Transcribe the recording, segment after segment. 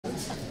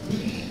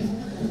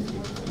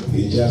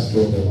He just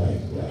dropped the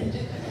mic, right?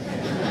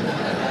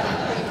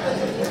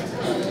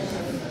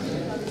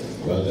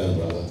 Well done,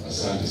 brother.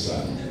 Asante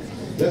sana.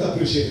 Let's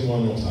appreciate him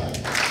one more time.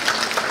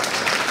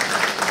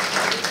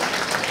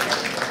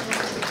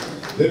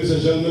 Ladies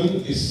and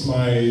gentlemen, it's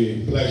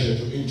my pleasure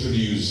to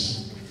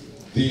introduce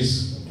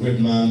this great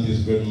man,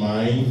 this great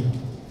mind.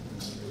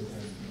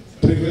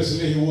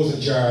 Previously, he was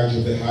a judge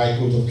of the High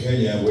Court of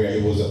Kenya, where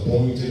he was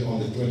appointed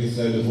on the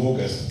 23rd of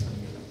August,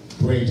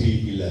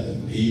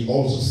 2011. He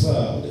also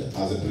served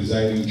as a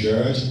presiding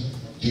judge,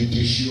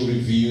 Judicial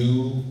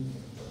Review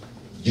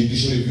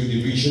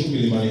Division,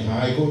 Milimani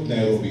High Court,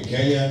 Nairobi,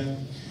 Kenya.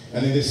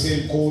 And in the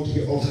same court,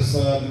 he also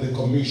served in the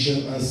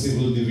Commission and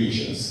Civil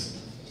Divisions.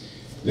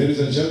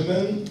 Ladies and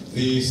gentlemen,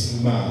 this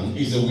man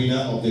is a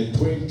winner of the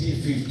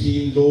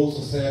 2015 Law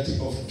Society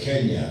of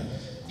Kenya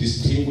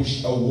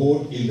Distinguished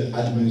Award in the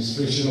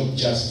Administration of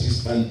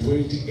Justice and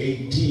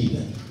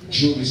 2018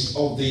 Jurist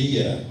of the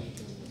Year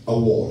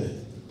Award.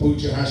 Put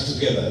your hands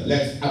together.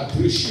 Let's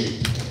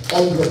appreciate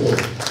Honorable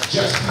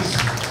Justice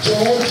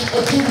George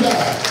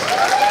Otunda.